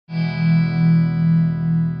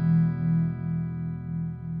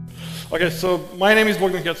Okay, so my name is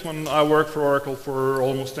Bogdan Kecman. I work for Oracle for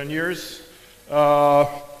almost 10 years.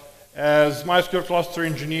 As MySQL Cluster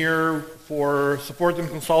engineer for support and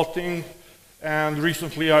consulting, and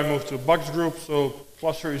recently I moved to Bugs Group, so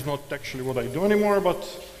Cluster is not actually what I do anymore, but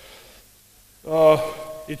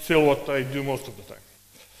it's still what I do most of the time.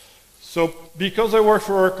 So because I work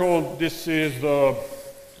for Oracle, this is the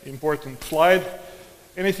important slide.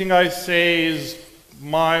 Anything I say is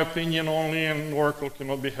my opinion only, and Oracle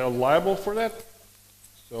cannot be held liable for that.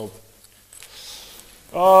 So,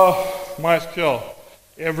 MySQL.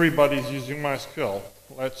 Everybody's using MySQL.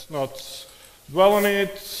 Let's not dwell on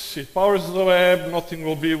it. It powers the web. Nothing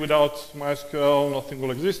will be without MySQL. Nothing will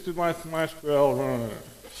exist without MySQL.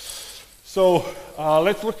 So,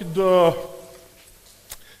 let's look at the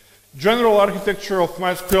general architecture of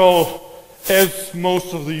MySQL as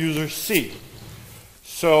most of the users see.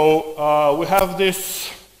 So we have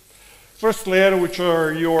this first layer, which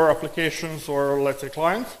are your applications or, let's say,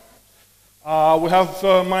 clients. We have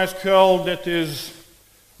MySQL, that is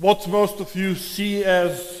what most of you see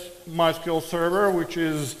as MySQL Server, which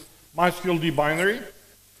is MySQL binary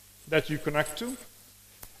that you connect to.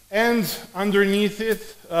 And underneath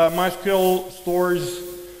it, MySQL stores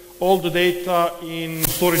all the data in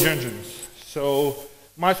storage engines. So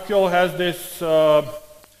MySQL has this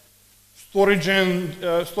storage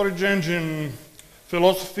engine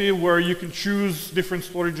philosophy where you can choose different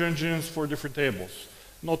storage engines for different tables.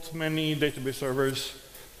 Not many database servers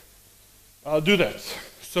do that.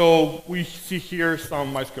 So we see here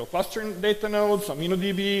some MySQL Cluster data nodes, some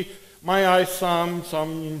InnoDB, MyISAM,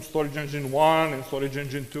 some storage engine 1 and storage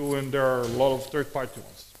engine 2, and there are a lot of third-party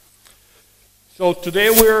ones. So today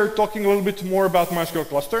we're talking a little bit more about MySQL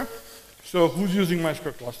Cluster. So who's using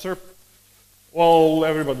MySQL Cluster? Well,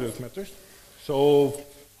 everybody that matters. So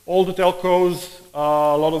all the telcos,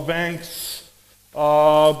 a lot of banks,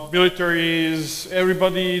 militaries,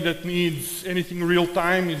 everybody that needs anything real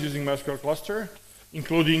time is using MySQL Cluster,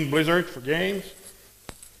 including Blizzard for games.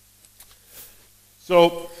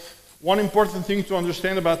 So one important thing to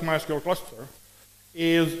understand about MySQL Cluster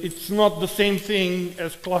is it's not the same thing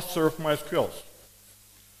as cluster of MySQLs.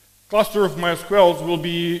 Cluster of MySQLs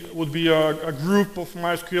would be a group of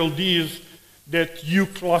MySQLDs that you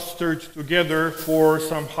clustered together for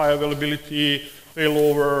some high availability,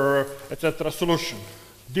 failover, etc. solution.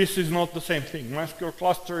 This is not the same thing. MySQL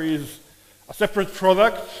Cluster is a separate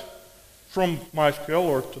product from MySQL,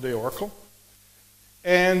 or today Oracle.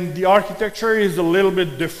 And the architecture is a little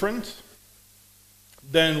bit different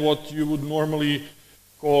than what you would normally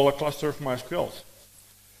call a cluster of MySQLs.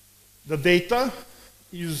 The data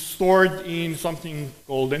is stored in something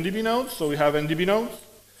called NDB nodes. So we have NDB nodes.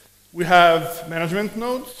 We have management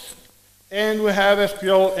nodes, and we have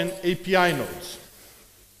SQL and API nodes.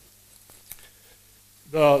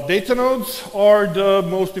 The data nodes are the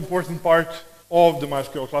most important part of the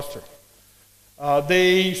MySQL cluster.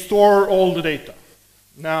 They store all the data.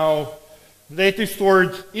 Now, the data is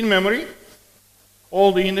stored in memory.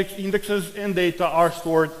 All the indexes and data are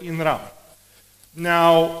stored in RAM.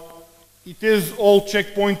 Now, it is all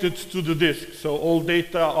checkpointed to the disk, so all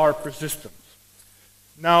data are persistent.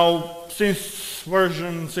 Now, since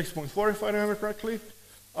version 6.4, if I remember correctly,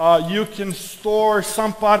 you can store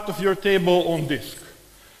some part of your table on disk.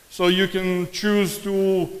 So you can choose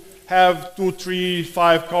to have 2, 3,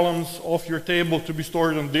 5 columns of your table to be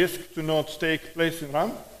stored on disk to not take place in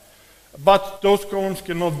RAM. But those columns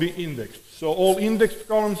cannot be indexed. So all indexed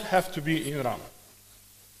columns have to be in RAM.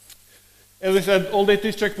 As I said, all data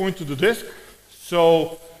is checkpointed to the disk.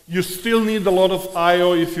 So you still need a lot of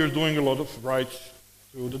I/O if you're doing a lot of writes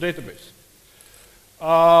to the database.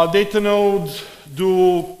 Data nodes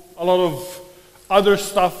do a lot of other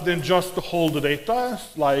stuff than just to hold the data,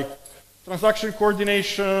 like transaction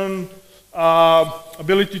coordination,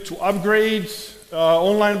 ability to upgrade,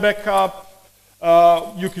 online backup.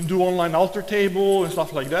 You can do online alter table and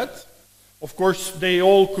stuff like that. Of course, they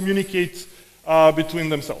all communicate between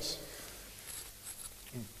themselves.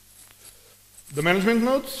 The management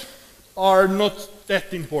nodes are not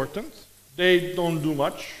that important. They don't do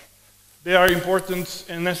much. They are important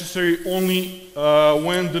and necessary only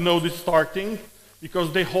when the node is starting,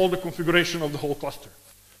 because they hold the configuration of the whole cluster.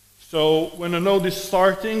 So when a node is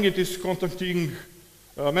starting, it is contacting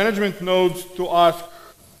management nodes to ask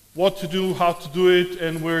what to do, how to do it,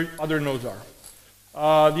 and where other nodes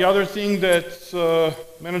are. The other thing that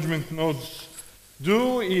management nodes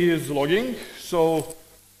do is logging. So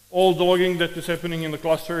all the logging that is happening in the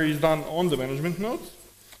cluster is done on the management nodes.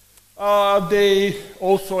 They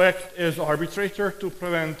also act as arbitrator to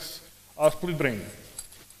prevent split brain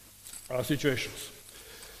situations.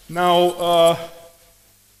 Now,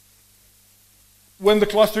 when the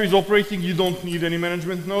cluster is operating, you don't need any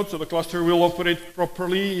management nodes, so the cluster will operate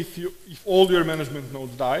properly if all your management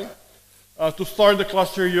nodes die. To start the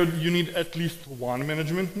cluster, you need at least one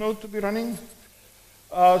management node to be running.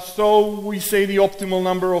 So we say the optimal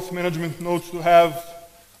number of management nodes to have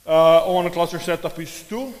on a cluster setup is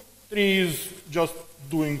 2. 3 is just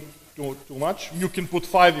doing too much. You can put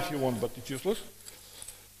 5 if you want, but it's useless.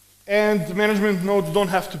 And the management nodes don't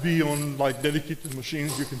have to be on like dedicated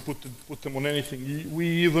machines. You can put them on anything. We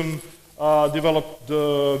even developed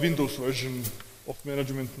the Windows version of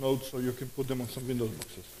management nodes, so you can put them on some Windows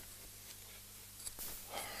boxes.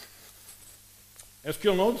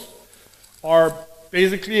 SQL nodes are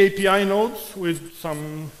basically API nodes with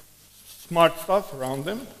some smart stuff around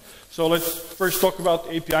them. So let's first talk about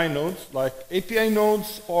API nodes. Like API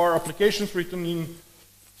nodes are applications written in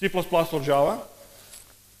C++ or Java.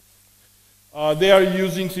 They are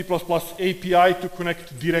using C++ API to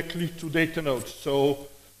connect directly to data nodes. So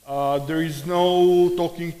there is no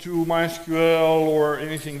talking to MySQL or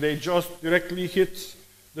anything. They just directly hit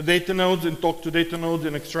the data nodes and talk to data nodes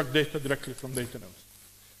and extract data directly from data nodes.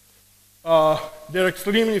 They're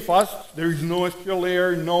extremely fast. There is no SQL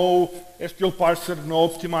layer, no SQL parser, no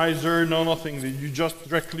optimizer, no nothing. You just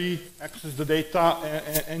directly access the data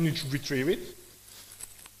and you retrieve it.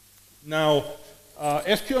 Now,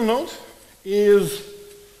 SQL node is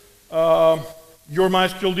your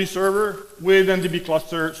MySQL server with NDB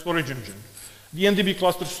cluster storage engine. The NDB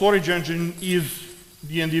cluster storage engine is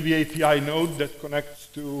the NDB API node that connects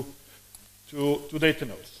to data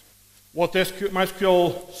nodes. What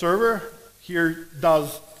MySQL Server here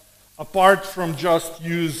does, apart from just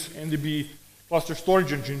use NDB cluster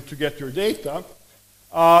storage engine to get your data,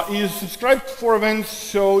 is subscribed for events,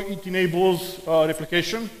 so it enables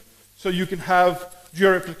replication. So you can have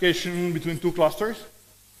geo-replication between 2 clusters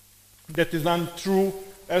that is done through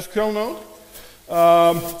SQL node.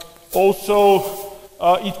 Also,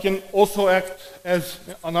 it can also act as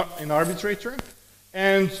an arbitrator,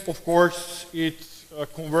 and of course, it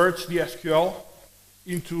converts the SQL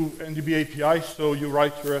into NDB API, so you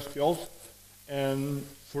write your SQLs, and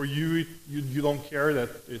for you, you don't care that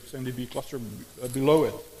it's NDB cluster below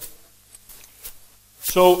it.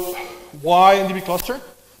 So, why NDB cluster?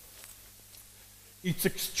 It's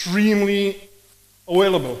extremely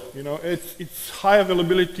available. You know, it's high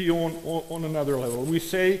availability on another level. We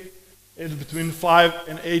say it's between 5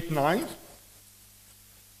 and 8 nines.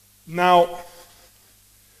 Now,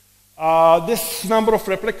 this number of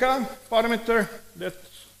replica parameter that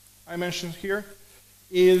I mentioned here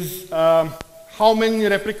is how many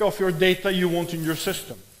replica of your data you want in your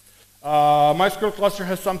system. MySQL Cluster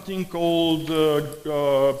has something called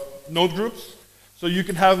node groups. So you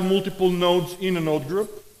can have multiple nodes in a node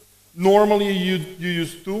group. Normally you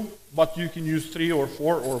use 2, but you can use 3 or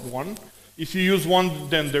 4 or 1. If you use 1,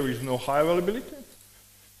 then there is no high availability.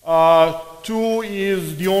 2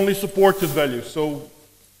 is the only supported value. So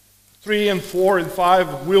 3 and 4 and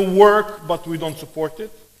 5 will work, but we don't support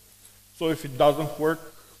it. So if it doesn't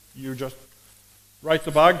work, you just write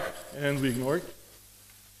the bug and we ignore it.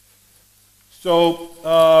 So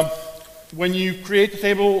when you create a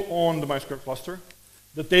table on the MySQL cluster,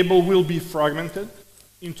 the table will be fragmented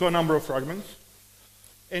into a number of fragments.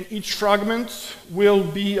 And each fragment will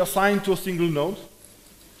be assigned to a single node.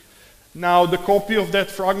 Now, the copy of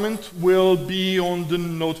that fragment will be on the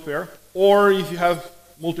node pair, or if you have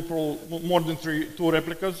more than 2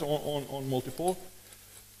 replicas on multiple.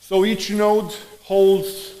 So each node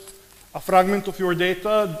holds a fragment of your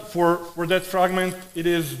data. For that fragment, it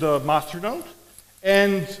is the master node.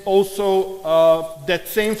 And also, that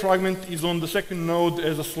same fragment is on the second node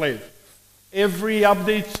as a slave. Every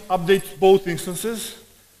update updates both instances,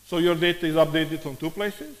 so your data is updated on 2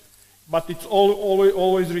 places, but it's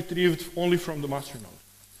always retrieved only from the master node.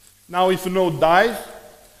 Now, if a node dies,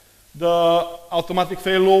 the automatic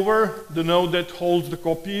failover, the node that holds the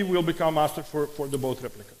copy, will become master for the both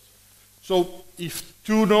replicas. So if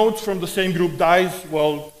 2 nodes from the same group dies,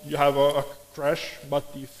 well, you have a crash, but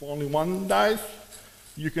if only 1 dies,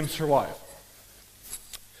 you can survive.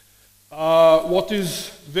 What is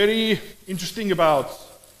very interesting about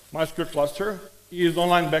MySQL Cluster is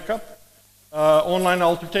online backup, online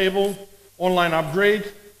alter table, online upgrade,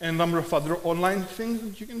 and a number of other online things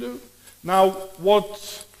that you can do. Now,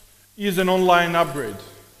 what is an online upgrade?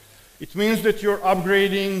 It means that you're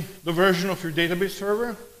upgrading the version of your database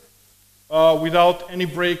server without any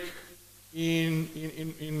break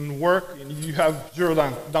in work, and you have 0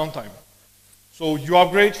 downtime. So you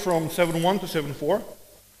upgrade from 7.1 to 7.4,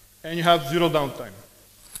 and you have 0 downtime.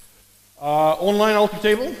 Online alter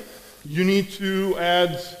table, you need to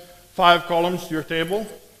add 5 columns to your table,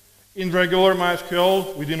 In regular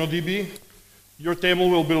MySQL within ODB, your table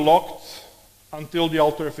will be locked until the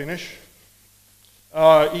alter finish.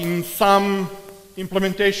 In some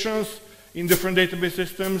implementations, in different database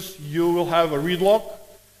systems, you will have a read lock.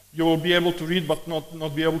 You will be able to read but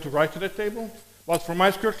not be able to write to that table. But for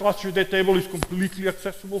MySQL Cluster, that table is completely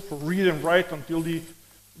accessible for read and write until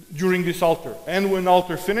during this alter. And when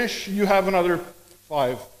alter finish, you have another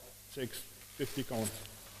 5, 6, 50 columns.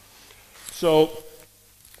 So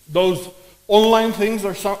those online things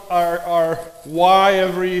are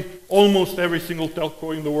why almost every single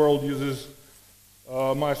telco in the world uses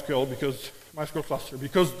MySQL Cluster,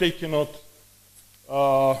 because they cannot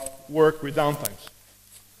work with downtimes.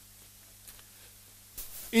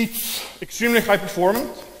 It's extremely high performant.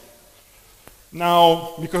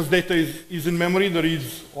 Now, because data is in memory, the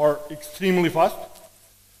reads are extremely fast.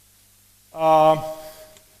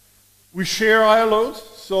 We share I/O loads,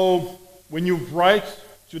 so when you write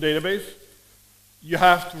to database, you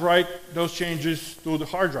have to write those changes to the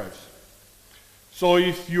hard drives. So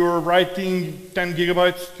if you're writing 10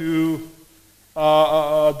 gigabytes to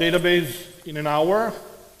a database in an hour,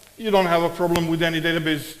 you don't have a problem with any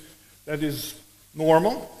database that is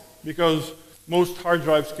normal, because most hard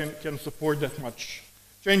drives can support that much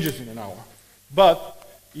changes in an hour. But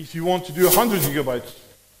if you want to do 100 gigabytes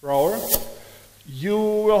per hour, you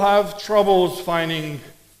will have troubles finding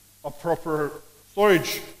a proper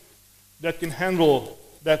storage that can handle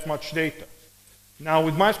that much data. Now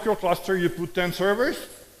with MySQL Cluster, you put 10 servers,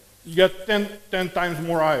 you get 10 times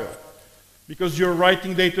more I/O, because you're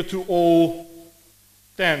writing data to all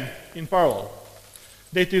 10 in parallel.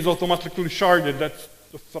 Data is automatically sharded. That's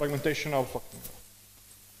the fragmentation I was talking about.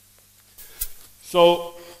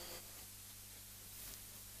 So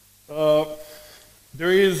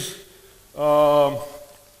there is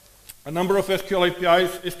a number of SQL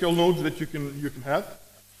APIs, SQL nodes that you can have.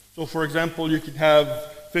 So for example, you can have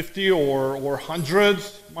 50 or 100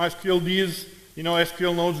 MySQLDs,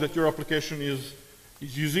 SQL nodes that your application is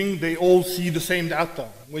using. They all see the same data.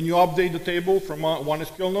 When you update the table from one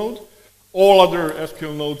SQL node, all other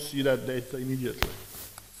SQL nodes see that data immediately.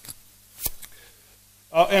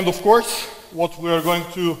 And of course, what we are going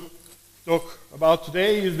to talk about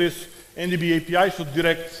today is this NDB API, so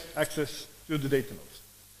direct access to the data nodes.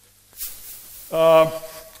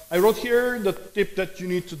 I wrote here the tip that you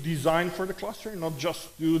need to design for the cluster, not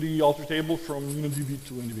just do the alter table from UniDB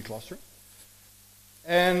to NDB cluster.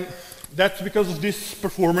 And that's because of these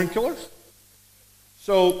performance killers.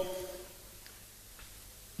 So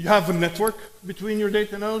you have a network between your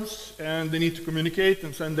data nodes, and they need to communicate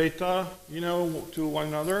and send data, to one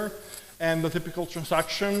another. And the typical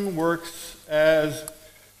transaction works as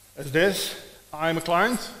this. I'm a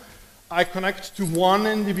client. I connect to one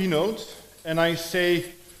NDB node, and I say,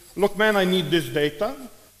 look, man, I need this data.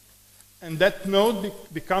 And that node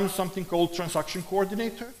becomes something called transaction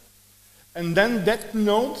coordinator. And then that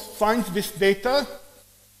node finds this data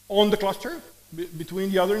on the cluster between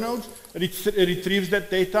the other nodes, and it retrieves that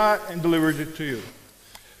data and delivers it to you.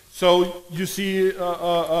 So you see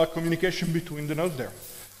a communication between the nodes there.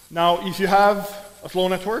 Now, if you have a slow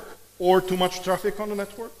network or too much traffic on the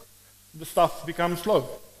network, the stuff becomes slow.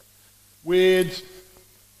 With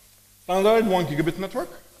standard 1 gigabit network,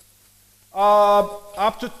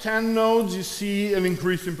 up to 10 nodes, you see an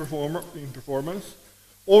increase in performance.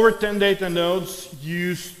 Over 10 data nodes,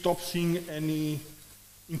 you stop seeing any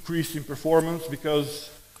increase in performance, because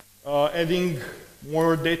adding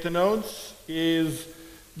more data nodes is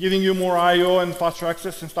giving you more I/O and faster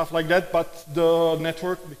access and stuff like that, but the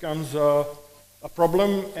network becomes a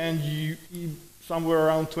problem, and somewhere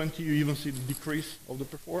around 20, you even see the decrease of the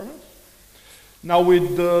performance. Now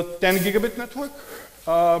with the 10 gigabit network,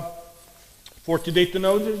 40 data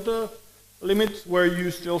nodes is the limit where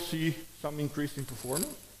you still see some increase in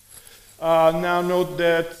performance. Now note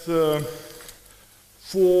that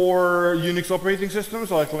for Unix operating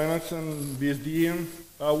systems like Linux and BSD,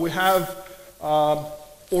 we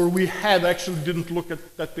had actually didn't look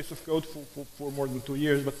at that piece of code for more than 2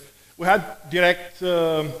 years, but we had direct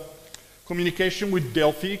communication with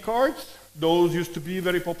Delphi cards. Those used to be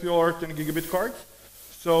very popular 10 gigabit cards.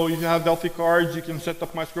 So if you have Delphi cards, you can set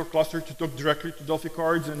up MySQL Cluster to talk directly to Delphi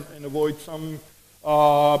cards and avoid some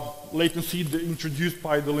latency introduced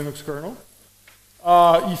by the Linux kernel.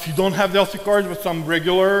 If you don't have Delphi cards but some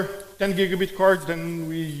regular 10 gigabit cards, then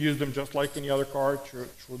we use them just like any other card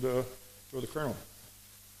through the kernel.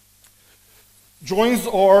 Joins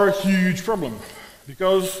are a huge problem,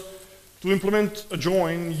 because to implement a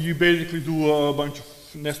join, you basically do a bunch of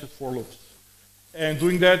nested for loops. And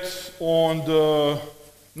doing that on the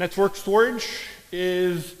network storage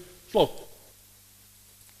is slow.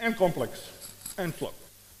 and complex, and slow,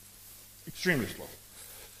 extremely slow.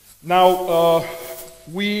 Now,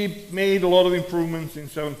 we made a lot of improvements in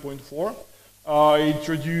 7.4.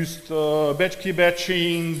 Introduced batch key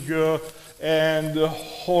batching and a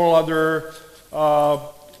whole other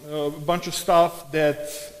bunch of stuff that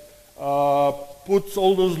puts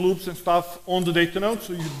all those loops and stuff on the data node,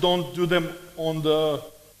 so you don't do them on the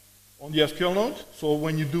SQL node. So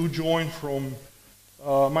when you do join from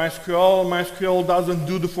MySQL doesn't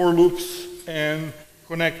do the for loops and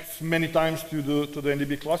connects many times to the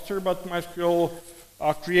NDB cluster, but MySQL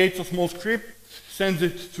creates a small script, sends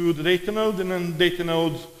it to the data node, and then data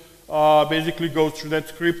node basically goes through that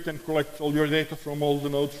script and collects all your data from all the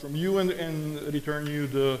nodes from you and return you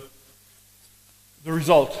the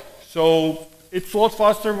result. So it's a lot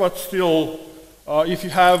faster, but still, if you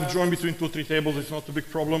have join between 2 or 3 tables, it's not a big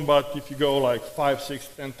problem, but if you go like 5, 6,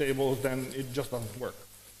 10 tables, then it just doesn't work.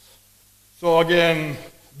 So again,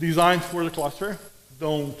 designed for the cluster,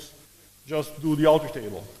 don't just do the outer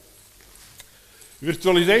table.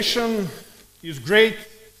 Virtualization is great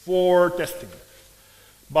for testing,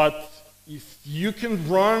 but if you can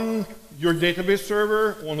run your database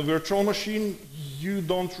server on a virtual machine, you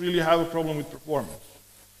don't really have a problem with performance.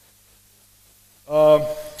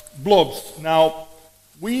 Blobs. Now,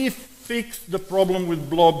 we fixed the problem with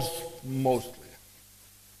blobs mostly.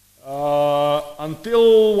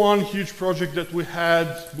 Until one huge project that we had,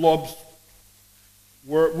 blobs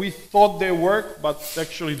we thought they worked, but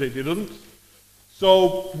actually they didn't.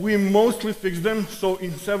 So we mostly fixed them. So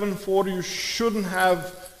in 7.4 you shouldn't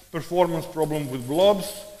have performance problem with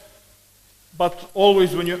blobs. But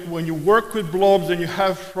always when you work with blobs and you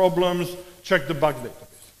have problems, check the bug database.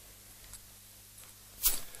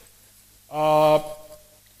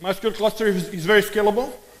 MySQL Cluster is very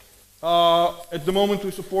scalable. At the moment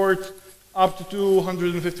we support up to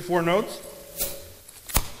 254 nodes.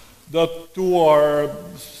 The 2 are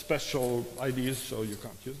special IDs, so you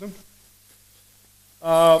can't use them.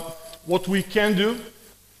 What we can do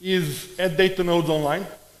is add data nodes online.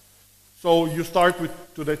 So you start with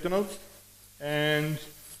 2 data nodes, and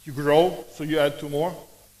you grow, so you add 2 more.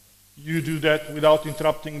 You do that without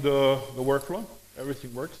interrupting the workflow.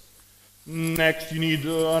 Everything works. Next, you need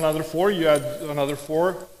another 4. You add another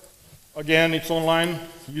 4. Again, it's online.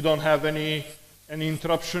 You don't have any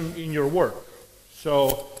interruption in your work.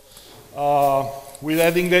 So with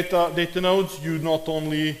adding data nodes, you not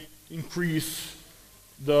only increase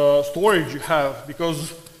the storage you have,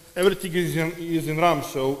 because everything is in RAM,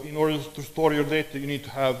 so in order to store your data, you need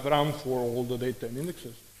to have RAM for all the data and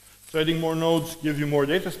indexes. So adding more nodes gives you more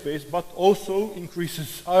data space, but also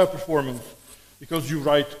increases IO performance, because you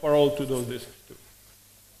write parallel to those disks too.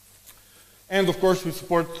 And of course, we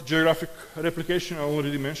support geographic replication. I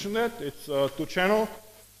already mentioned that. It's 2-channel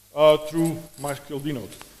through MySQL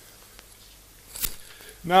dnode.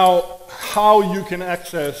 Now, how you can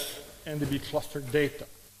access NDB cluster data.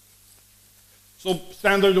 So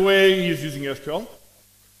standard way is using SQL.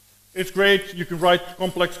 It's great. You can write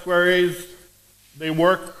complex queries. They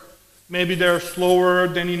work. Maybe they're slower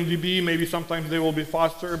than in DB. Maybe sometimes they will be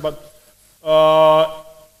faster, but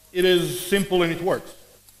it is simple and it works.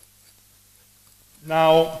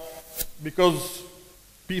 Now, because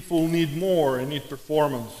people need more and need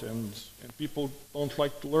performance, and people don't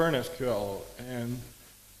like to learn SQL, and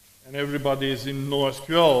everybody is in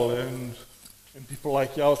NoSQL, and people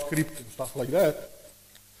like JavaScript and stuff like that,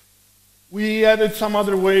 we added some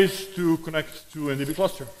other ways to connect to NDB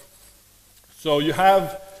cluster. So you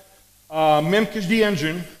have memcached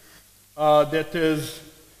engine that is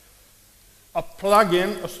a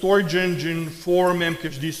plugin, a storage engine for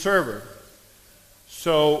memcached server.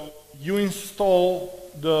 So you install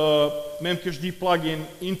the memcached plugin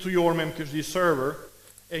into your memcached server,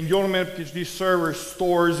 and your memcached server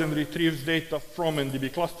stores and retrieves data from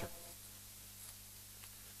NDB cluster.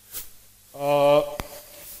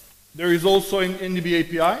 There is also an NDB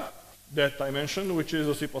API that I mentioned, which is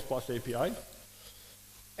a C++ API.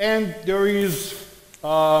 And there is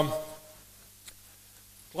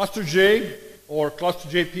ClusterJ or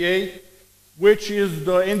ClusterJPA, which is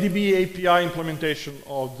the NDB API implementation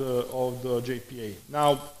of the JPA.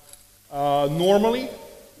 Now, normally,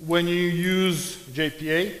 when you use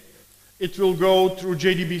JPA, it will go through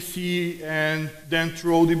JDBC and then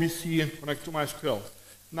through ODBC and connect to MySQL.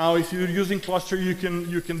 Now, if you're using cluster, you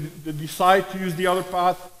can decide to use the other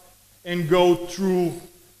path and go through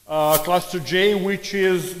ClusterJ, which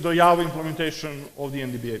is the Java implementation of the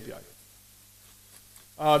NDB API.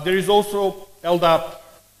 There is also LDAP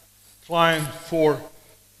client for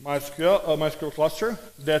MySQL cluster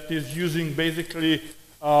that is using basically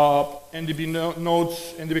NDB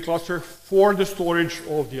nodes, NDB cluster for the storage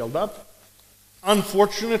of the LDAP.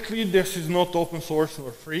 Unfortunately, this is not open source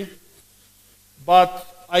or free,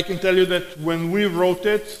 but I can tell you that when we wrote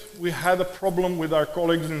it, we had a problem with our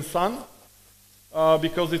colleagues in Sun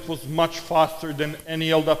because it was much faster than any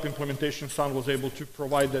LDAP implementation Sun was able to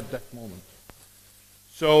provide at that moment.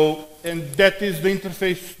 So, and that is the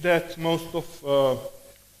interface that most of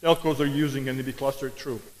telcos are using NDB cluster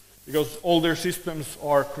through, because all their systems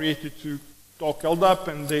are created to talk LDAP,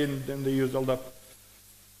 and then they use LDAP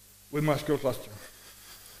with MySQL cluster.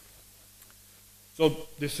 So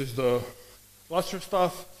this is the cluster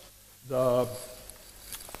stuff. The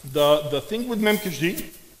thing with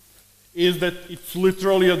memcached is that it's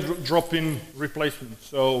literally a drop-in replacement.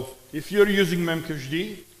 So if you're using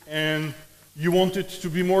memcached and you want it to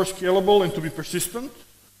be more scalable and to be persistent,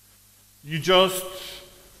 you just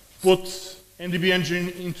put NDB engine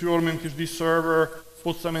into your memcached server,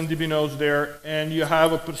 put some NDB nodes there, and you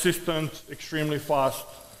have a persistent, extremely fast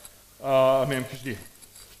memcached.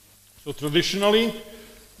 So traditionally,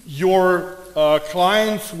 your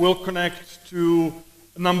clients will connect to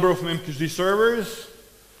a number of memcached servers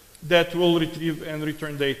that will retrieve and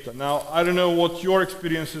return data. Now, I don't know what your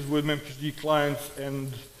experiences with memcached clients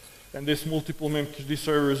and these multiple memcached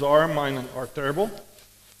servers are. Mine are terrible.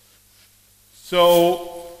 So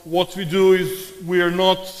what we do is we are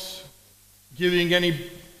not giving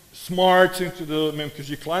any smarts into the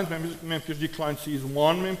memcached client. Memcached client sees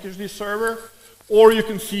one memcached server, or you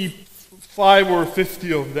can see 5 or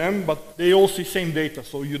 50 of them, but they all see same data,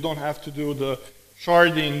 so you don't have to do the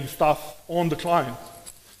sharding stuff on the client.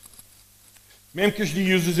 Memcached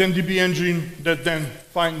uses NDB engine that then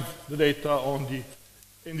finds the data on the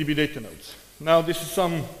NDB data nodes. Now this is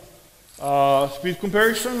some speed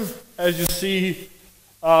comparison. As you see,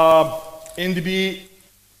 NDB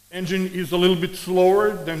engine is a little bit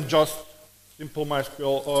slower than just simple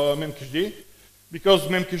MySQL memcached, because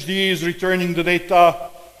memcached is returning the data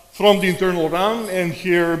from the internal RAM, and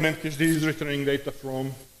here memcached is returning data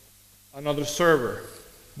from another server.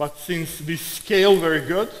 But since we scale very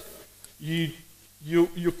good,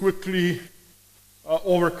 you quickly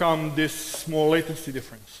overcome this small latency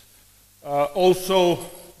difference. Also,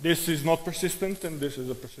 this is not persistent, and this is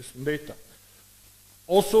a persistent data.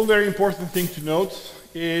 Also, very important thing to note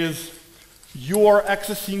is you are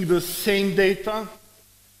accessing the same data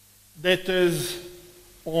that is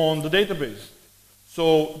on the database.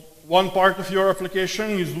 So one part of your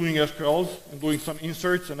application is doing SQLs and doing some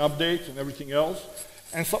inserts and updates and everything else,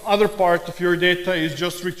 and some other part of your data is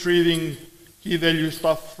just retrieving key value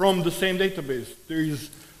stuff from the same database. There is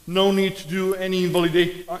no need to do any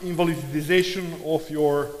invalidization of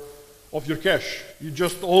your cache. You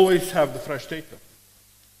just always have the fresh data.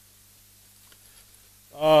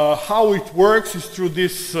 How it works is through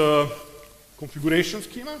this configuration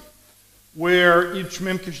schema, where each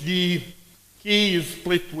memcached key is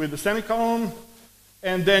split with a semicolon,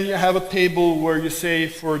 and then you have a table where you say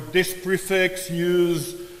for this prefix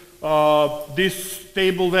use this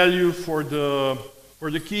table value for the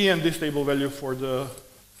key and this table value for the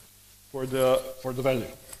value.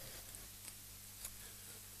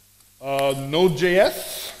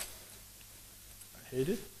 Node.js, I hate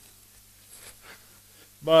it,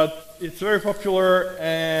 but it's very popular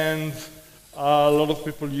and a lot of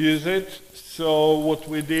people use it. So what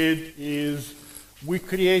we did is we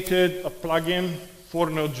created a plugin for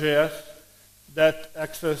Node.js that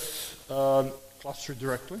access cluster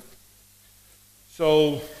directly.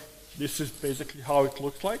 So this is basically how it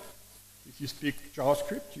looks like. If you speak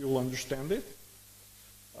JavaScript, you'll understand it.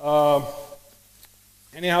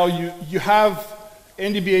 Anyhow, you have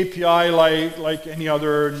NDB API like any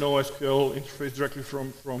other NoSQL interface directly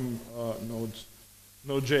from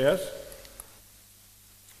Node.js.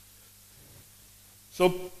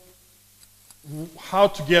 So how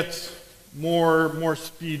to get more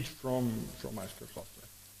speed from MySQL Cluster?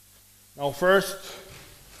 Now first,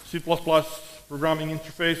 C++ programming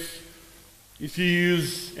interface. If you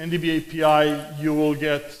use NDB API, you will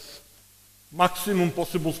get maximum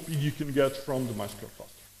possible speed you can get from the MySQL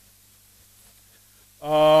Cluster.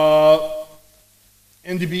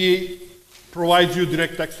 NDB provides you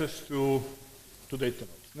direct access to data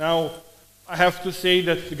nodes. Now, I have to say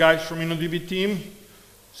that the guys from InnoDB team,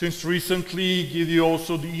 since recently, give you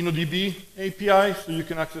also the InnoDB API, so you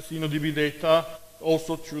can access InnoDB data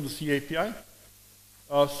also through the C API.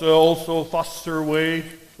 So also faster way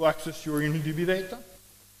to access your InnoDB data,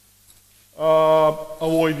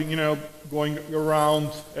 avoiding going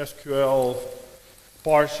around SQL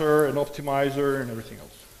parser and optimizer and everything else.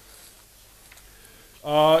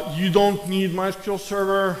 You don't need MySQL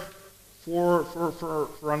Server for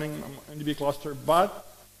running NDB cluster, but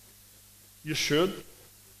you should,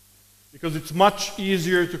 because it's much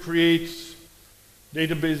easier to create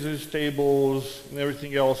databases, tables, and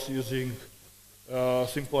everything else using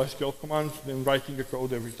simple SQL commands than writing a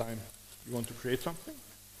code every time you want to create something.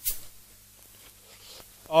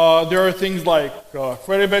 There are things like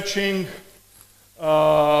query batching.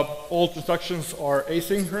 All transactions are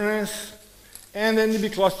asynchronous, and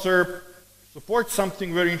NDB cluster supports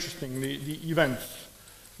something very interesting, the events.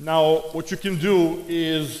 Now, what you can do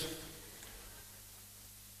is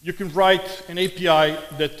you can write an API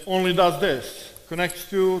that only does this, connects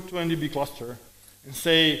to NDB cluster, and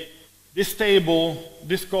say, this table,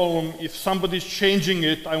 this column, if somebody's changing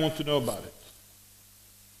it, I want to know about it.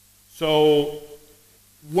 So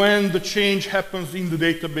when the change happens in the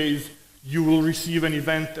database, you will receive an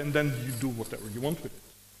event, and then you do whatever you want with it.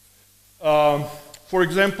 For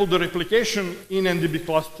example, the replication in NDB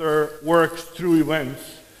cluster works through events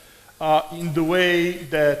in the way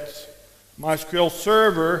that MySQL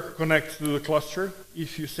Server connects to the cluster.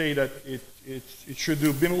 If you say that it should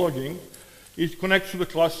do bin logging, it connects to the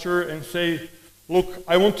cluster and say, look,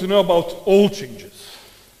 I want to know about all changes.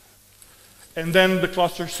 And then the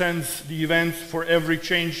cluster sends the events for every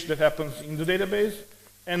change that happens in the database,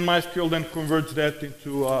 and MySQL then converts that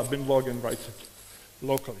into bin log and writes it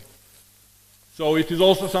locally. So it is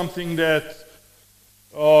also something that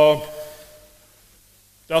telcos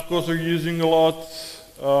are using a lot,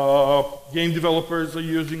 game developers are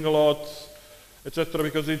using a lot, etc.,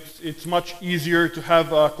 because it's much easier to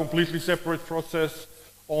have a completely separate process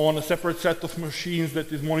on a separate set of machines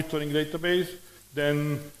that is monitoring database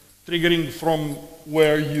than triggering from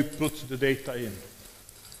where you put the data in.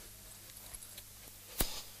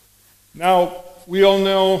 Now, we all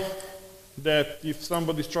know that if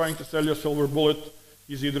somebody's trying to sell you a silver bullet,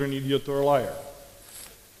 he's either an idiot or a liar.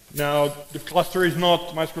 Now, the cluster is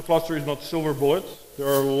not, MySQL cluster is not silver bullet. There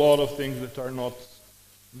are a lot of things that are not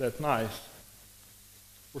that nice.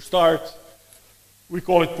 For start, we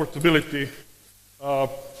call it portability.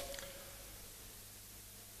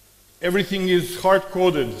 Everything is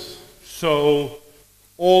hard-coded, so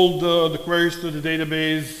all the queries to the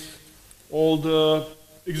database, all the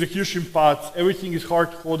execution paths, everything is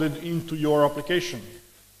hard-coded into your application.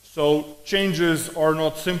 So changes are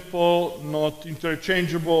not simple, not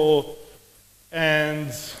interchangeable,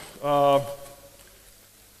 and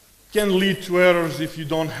can lead to errors if you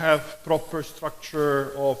don't have proper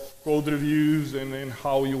structure of code reviews and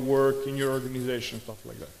how you work in your organization, stuff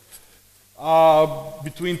like that.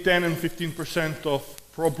 Between 10 and 15% of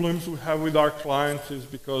problems we have with our clients is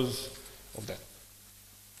because of that.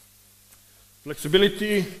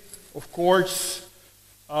 Flexibility, of course.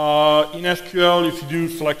 In SQL, if you do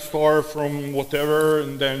select star from whatever,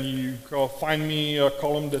 and then you go find me a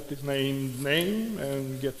column that is named name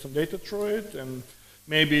and get some data through it, and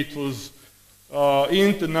maybe it was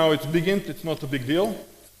int and now it's big int, it's not a big deal.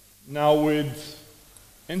 Now with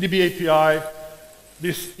NDB API,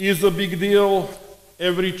 this is a big deal.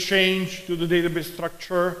 Every change to the database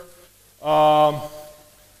structure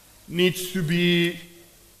needs to be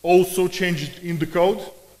also changed in the code.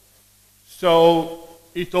 So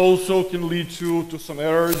it also can lead to some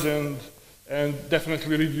errors and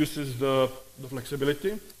definitely reduces the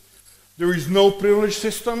flexibility. There is no privilege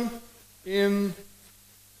system in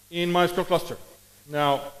MySQL cluster.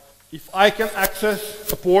 Now, if I can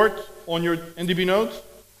access a port on your NDB node,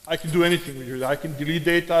 I can do anything with it. I can delete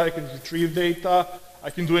data, I can retrieve data, I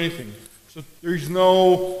can do anything. So there is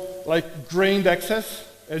no like grained access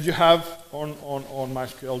as you have on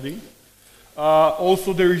MySQLD.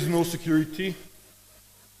 Also, there is no security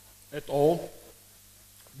at all.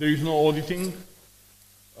 There is no auditing.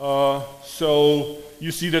 So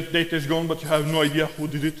you see that data is gone, but you have no idea who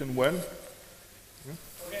did it and when. Yeah?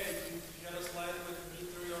 Okay, if you had a slide with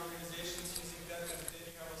military organizations using that, and then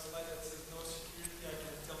you have a slide that says no security, I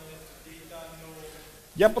can tell you that the data, no...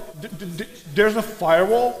 Yeah, but there's a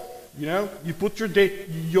firewall. You know, you put your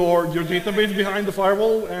database behind the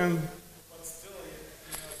firewall, and But still,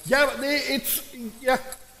 yeah, but it's yeah.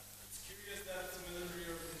 it's curious that it's a military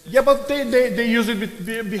organization. Yeah, but they use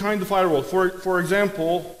it behind the firewall. For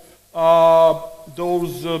example,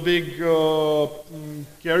 those big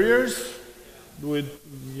carriers with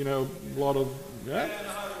a lot of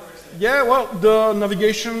yeah. Well, the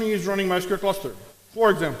navigation is running MySQL cluster, for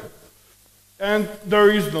example, and there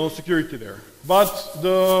is no security there. But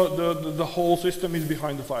the whole system is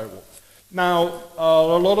behind the firewall. Now,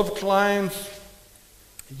 a lot of clients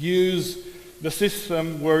use the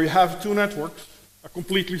system where you have two networks,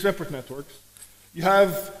 completely separate networks. You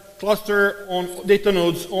have cluster on data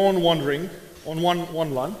nodes on one ring, on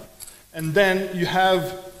one LAN, And then you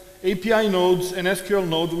have API nodes and SQL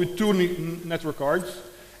nodes with two network cards.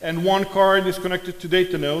 And one card is connected to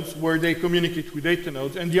data nodes where they communicate with data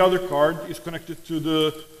nodes, and the other card is connected to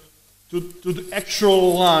the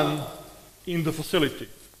actual LAN in the facility.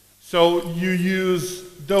 So you use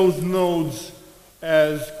those nodes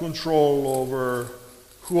as control over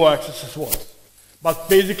who accesses what. But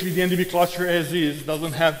basically the NDB cluster as is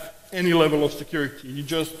doesn't have any level of security. You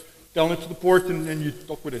just tell it to the port and then you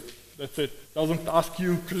talk with it. That's it. Doesn't ask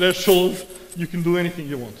you credentials. You can do anything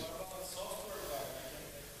you want.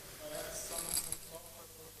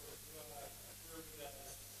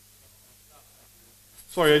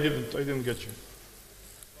 Sorry, I didn't get you.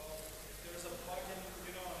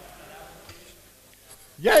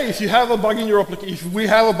 Yeah, if you have a bug in your application, if we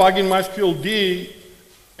have a bug in MySQL D,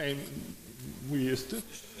 and we used it.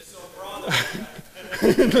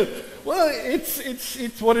 Well,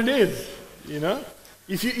 it's what it is, you know.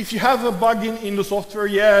 If you have a bug in the software,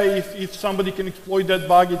 yeah, if somebody can exploit that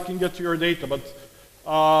bug, it can get to your data. But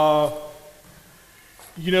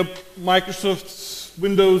you know, Microsoft's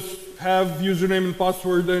Windows have username and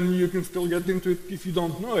password, and you can still get into it if you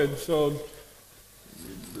don't know it. So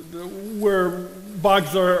where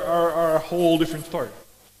bugs are a whole different story.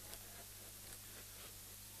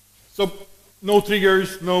 So no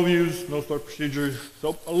triggers, no views, no stored procedures.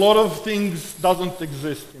 So a lot of things doesn't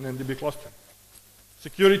exist in NDB cluster.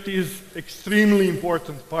 Security is extremely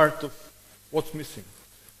important part of what's missing.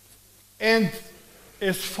 And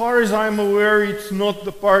as far as I'm aware, it's not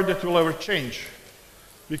the part that will ever change.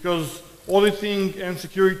 Because auditing and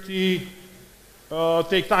security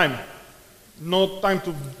take time. Not time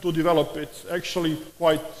to develop. It's actually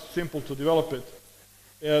quite simple to develop it.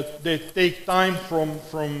 They take time from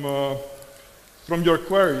your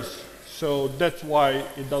queries. So that's why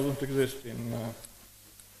it doesn't exist in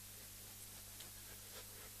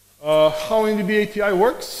how NDB API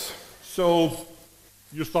works. So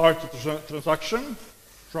you start a transaction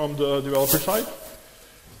from the developer side.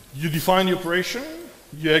 You define the operation,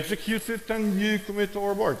 you execute it, and you commit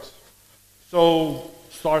overboard. So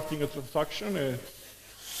starting a transaction is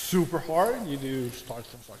super hard. You do start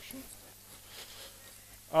transaction.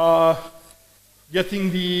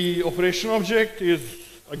 Getting the operation object is,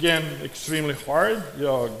 again, extremely hard.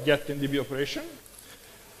 You get NDB operation.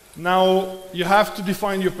 Now, you have to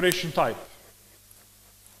define the operation type.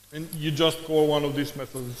 And you just call one of these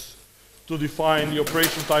methods to define the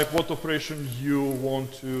operation type, what operation you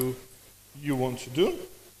want to do.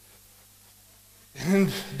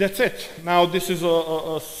 And that's it. Now, this is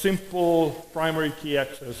a simple primary key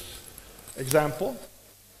access example.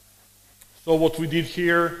 So what we did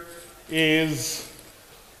here is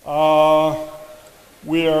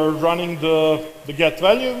we are running the get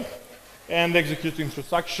value and executing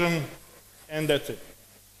transaction, and that's it.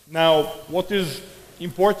 Now, what is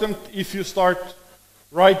important if you start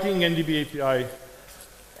writing NDB API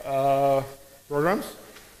programs?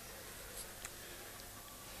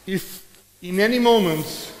 If in any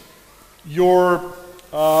moment your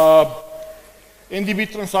NDB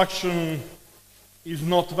transaction is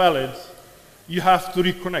not valid, you have to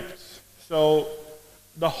reconnect. So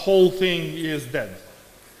the whole thing is dead.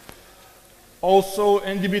 Also,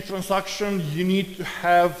 NDB transaction, you need to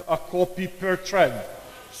have a copy per thread.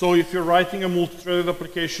 So if you're writing a multi-threaded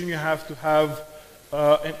application, you have to have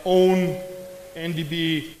an own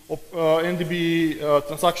NDB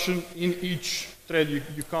transaction in each thread.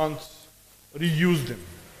 You can't reuse them.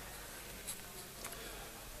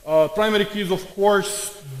 Primary key is, of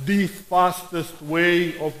course, the fastest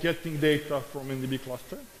way of getting data from NDB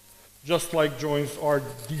cluster. Just like joins are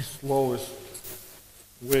the slowest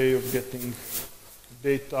way of getting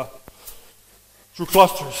data through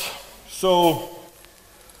clusters. So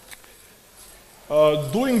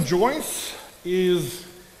doing joins is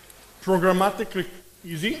programmatically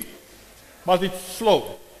easy, but it's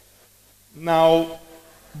slow. Now,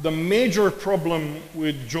 the major problem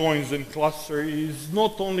with joins in cluster is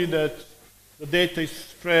not only that the data is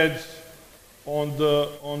spread on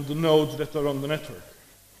the nodes that are on the network.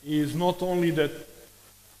 It is not only that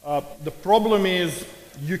the problem is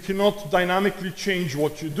you cannot dynamically change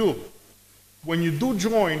what you do. When you do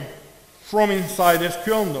join from inside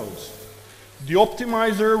SQL nodes, the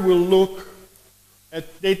optimizer will look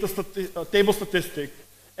at table statistic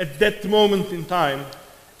at that moment in time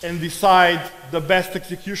and decide the best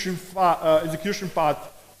execution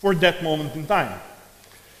path for that moment in time.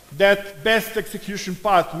 That best execution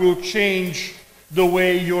path will change the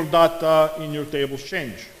way your data in your tables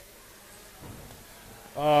change.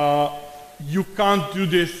 You can't do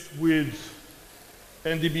this with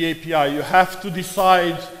NDB API. You have to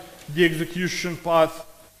decide the execution path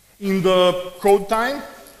in the code time,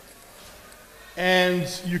 and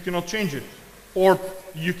you cannot change it. Or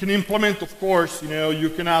you can implement, of course, you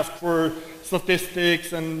can ask for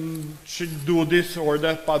statistics and should do this or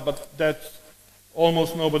that part, but that's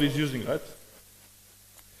almost nobody's using that.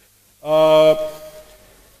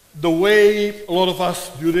 The way a lot of us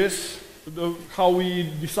do this, how we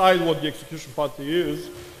decide what the execution path to use,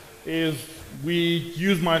 is we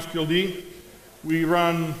use MySQLD, we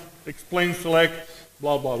run explain select,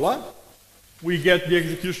 blah, blah, blah. We get the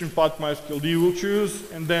execution path MySQLD will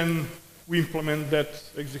choose, and then we implement that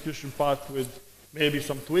execution path with maybe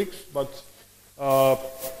some tweaks, but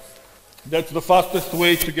that's the fastest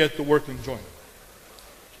way to get the working join.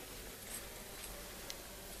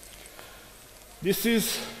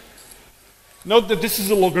 Note that this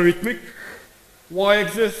is a logarithmic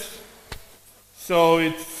y-axis, so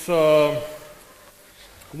it's 1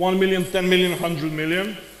 million, 10 million, 100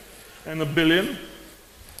 million, and a billion.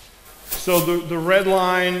 So the red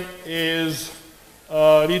line is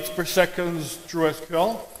reads per second through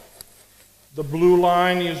SQL. The blue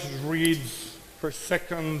line is reads per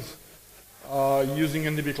second using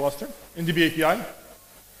NDB cluster, NDB API.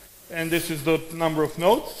 And this is the number of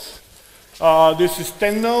nodes. This is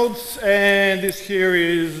 10 nodes, and this here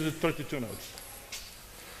is 32 nodes.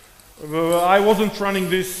 I wasn't running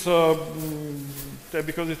this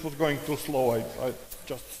because it was going too slow. I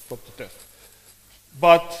just stopped the test.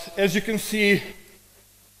 But as you can see,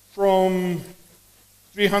 from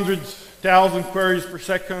 300,000 queries per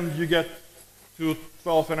second, you get to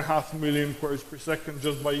 12.5 million queries per second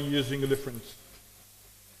just by using a different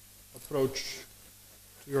approach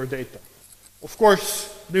to your data. Of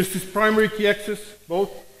course, this is primary key access,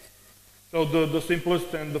 both. So the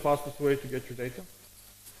simplest and the fastest way to get your data.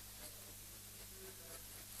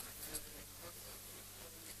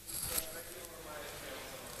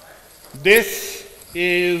 This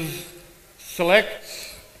is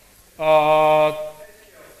select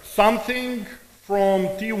something from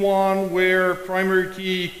T1 where primary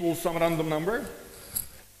key equals some random number.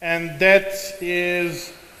 And that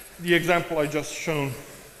is the example I just shown.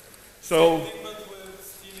 So,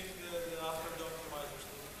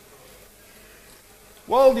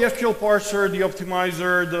 well, the SQL parser, the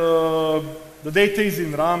optimizer, the data is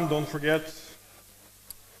in RAM, don't forget.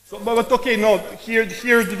 So, but okay, no, here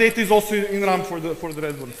the data is also in RAM for the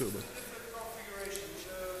red one too. But.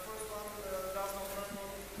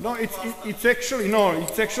 No, it's actually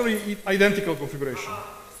identical configuration.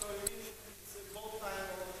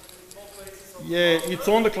 Yeah, it's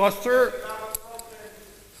on the cluster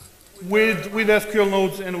with SQL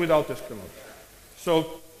nodes and without SQL nodes.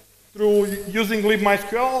 So through using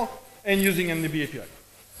libmysql and using NDB API.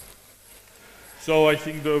 So I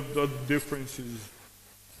think the difference is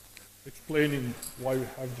explaining why we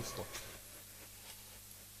have this stuff.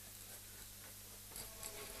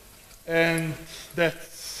 And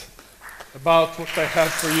that's about what I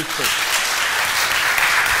have for you today.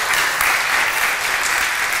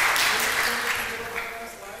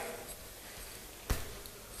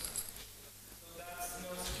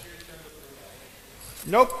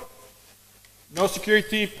 Nope. No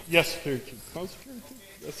security, yes security. No security,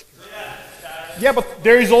 yes security. Yeah, but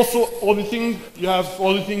there is also auditing. You have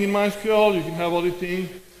auditing in MySQL, you can have auditing.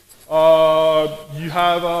 You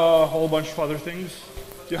have a whole bunch of other things.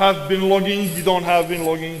 You have bin logging, you don't have bin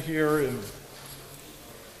logging here. And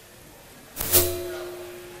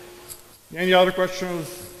any other questions?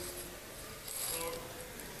 So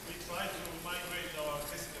we try to migrate our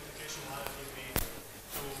existing application RDBMS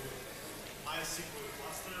to MySQL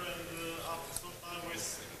Cluster, and after some time we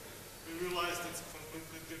realized it's a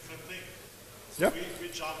completely different thing. So yep. we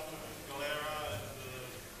jumped to Galera and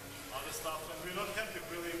other stuff, and we're not happy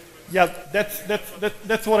really with yeah,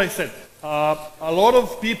 that's what I said. A lot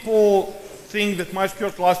of people think that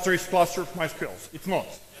MySQL Cluster is cluster of MySQLs. It's not.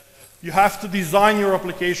 You have to design your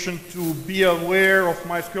application to be aware of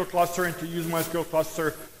MySQL Cluster and to use MySQL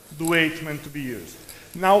Cluster the way it's meant to be used.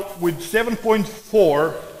 Now, with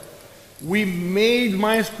 7.4, we made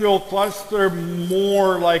MySQL Cluster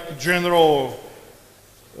more like general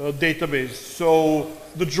database. So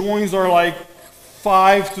the joins are like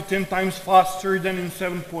 5 to 10 times faster than in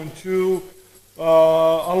 7.2. A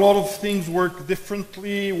lot of things work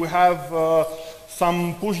differently. We have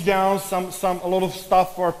some push downs, a lot of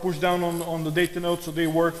stuff are pushed down on the data node, so they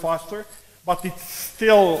work faster. But it's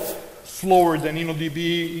still slower than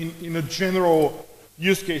InnoDB in a general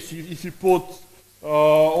use case. If you put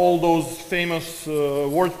all those famous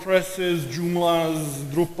WordPresses, Joomlas,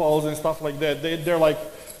 Drupals, and stuff like that, they're like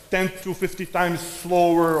 10 to 50 times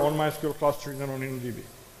slower on MySQL Cluster than on InnoDB.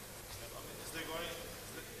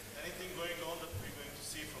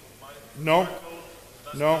 No,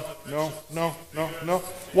 no, no, no, no, no.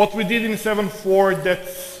 What we did in 7.4,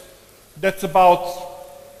 that's about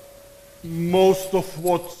most of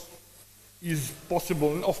what is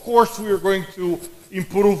possible. And of course, we are going to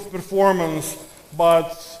improve performance,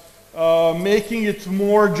 but making it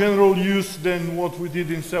more general use than what we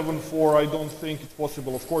did in 7.4, I don't think it's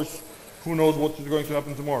possible. Of course, who knows what is going to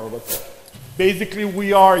happen tomorrow, but basically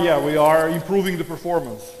we are improving the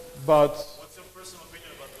performance. But what's your personal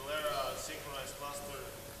opinion about Galera synchronized cluster?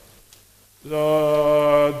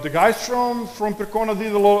 the guys from Percona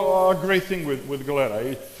did a great thing with Galera.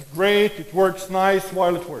 It's great, it works nice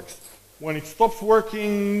while it works. When it stops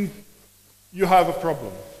working, you have a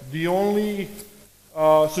problem. The only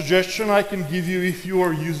suggestion I can give you if you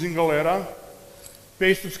are using Galera,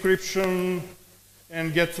 pay subscription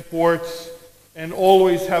and get support, and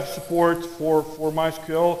always have support for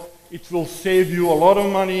MySQL. It will save you a lot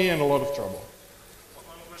of money and a lot of trouble. One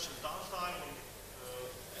question, downtime,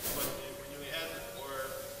 when you add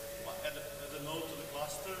a node to the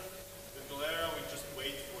cluster, with Galera, we just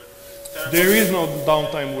wait for it. There is no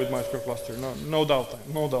downtime with MySQL Cluster, no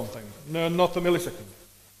downtime, no, not a millisecond.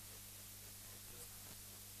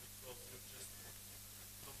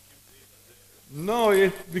 No,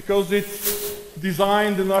 because it's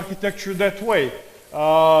designed and architecture that way.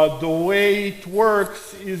 The way it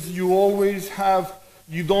works is you always have,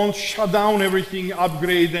 you don't shut down everything,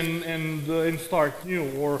 upgrade and start new.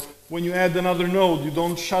 Or when you add another node, you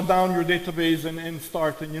don't shut down your database and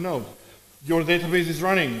start a new node. Your database is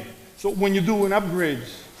running. So when you do an upgrade,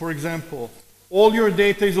 for example, all your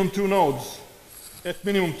data is on 2 nodes, at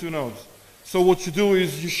minimum 2 nodes. So what you do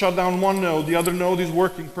is you shut down one node, the other node is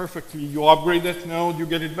working perfectly. You upgrade that node, you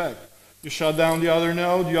get it back. You shut down the other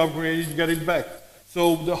node, you upgrade it, you get it back.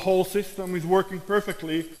 So the whole system is working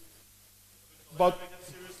perfectly. But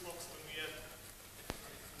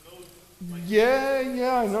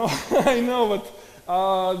yeah, I know, I know, but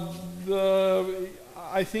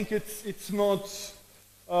I think it's not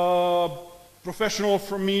professional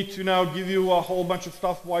for me to now give you a whole bunch of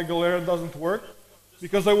stuff why Galera doesn't work.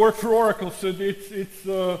 Because I work for Oracle, so it's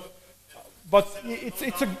a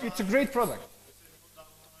great product.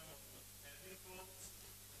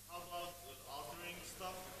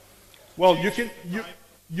 Well, you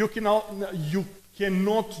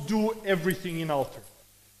cannot do everything in alter.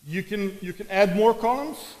 You can add more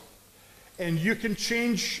columns, and you can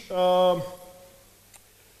change the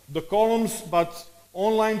columns, but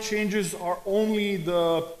online changes are only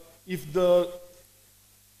if the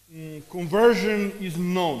conversion is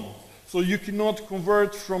known. So you cannot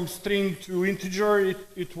convert from string to integer,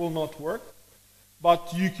 it will not work.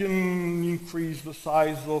 But you can increase the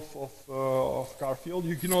size of car field.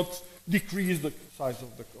 You cannot decrease the size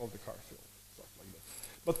of the car field, stuff like that.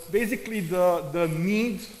 But basically the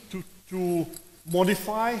need to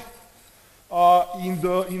modify in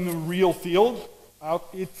the real field,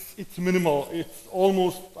 it's minimal. It's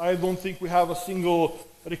almost, I don't think we have a single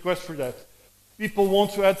request for that. People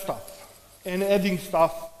want to add stuff, and adding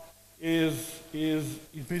stuff is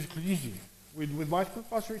basically easy. With MySQL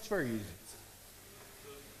Cluster, it's very easy.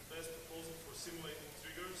 The best proposal for simulating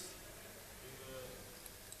triggers?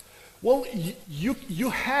 Well, you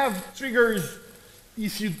have triggers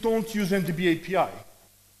if you don't use NDB API.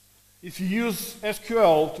 If you use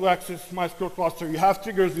SQL to access MySQL Cluster, you have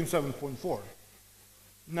triggers in 7.4.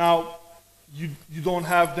 Now, you don't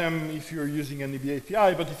have them if you're using NDB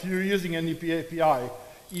API, but if you're using NDB API,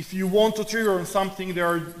 if you want to trigger on something, there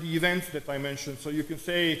are the events that I mentioned. So you can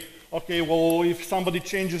say, okay, well, if somebody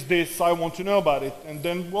changes this, I want to know about it. And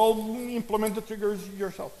then, well, implement the triggers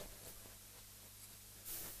yourself.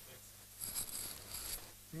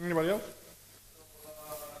 Anybody else?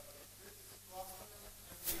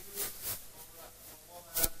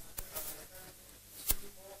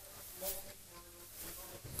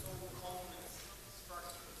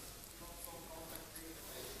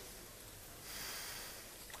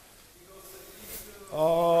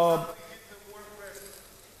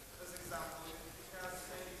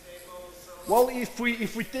 Well, if we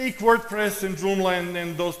take WordPress and Joomla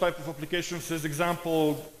and those type of applications as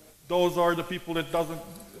example, those are the people that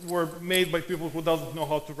were made by people who doesn't know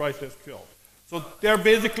how to write SQL. So they're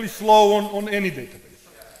basically slow on any database.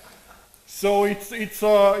 So it's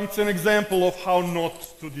an example of how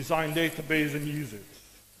not to design database and use it.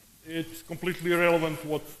 It's completely irrelevant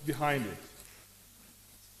what's behind it.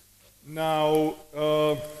 Now,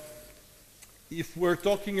 if we're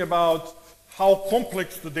talking about how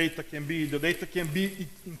complex the data can be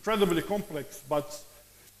incredibly complex, but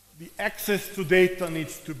the access to data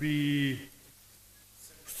needs to be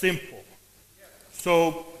simple.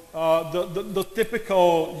 So the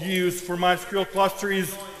typical use for MySQL cluster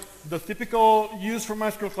is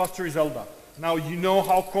LDAP. Now you know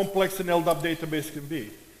how complex an LDAP database can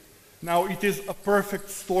be. Now it is a perfect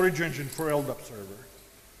storage engine for LDAP server.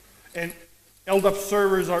 And LDAP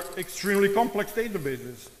servers are extremely complex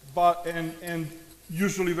databases, and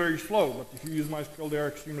usually very slow. But if you use MySQL, they are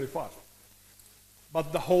extremely fast.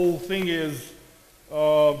 But the whole thing is,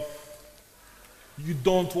 you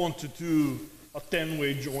don't want to do a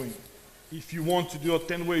 10-way join. If you want to do a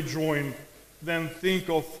 10-way join, then think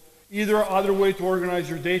of either other way to organize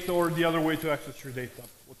your data or the other way to access your data,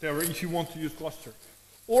 whatever, if you want to use cluster.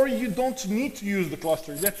 Or you don't need to use the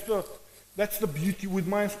cluster. That's the beauty with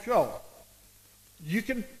MySQL.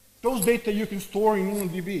 Those data you can store in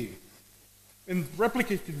InnoDB and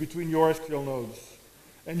replicate it between your SQL nodes.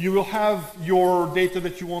 And you will have your data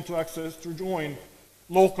that you want to access to join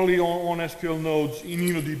locally on SQL nodes in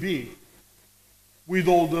InnoDB with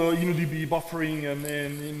all the InnoDB buffering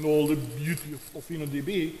and all the beauty of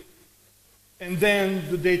InnoDB. And then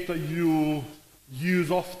the data you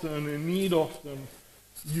use often and need often,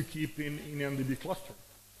 you keep in MDB cluster.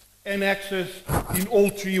 And access in all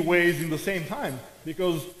three ways in the same time,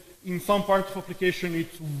 because in some parts of application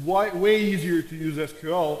it's way easier to use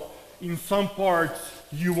SQL. In some parts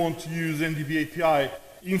you want to use NDB API.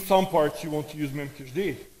 In some parts you want to use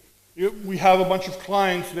memcached. We have a bunch of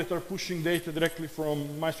clients that are pushing data directly from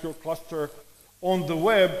MySQL cluster on the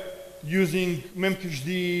web using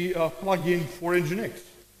memcached plugin for Nginx.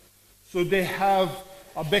 So they have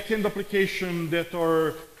a backend application that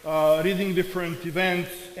are reading different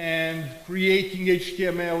events and creating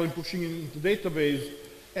HTML and pushing it into database,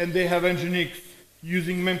 and they have Nginx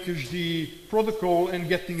using memcached protocol and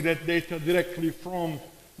getting that data directly from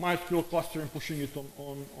MySQL cluster and pushing it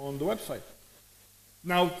on the website.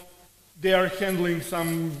 Now, they are handling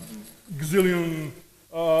some gazillion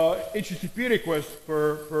HTTP requests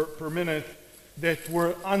per minute that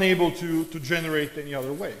were unable to generate any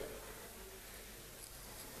other way.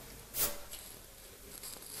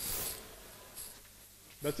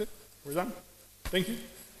 That's it. We're done. Thank you.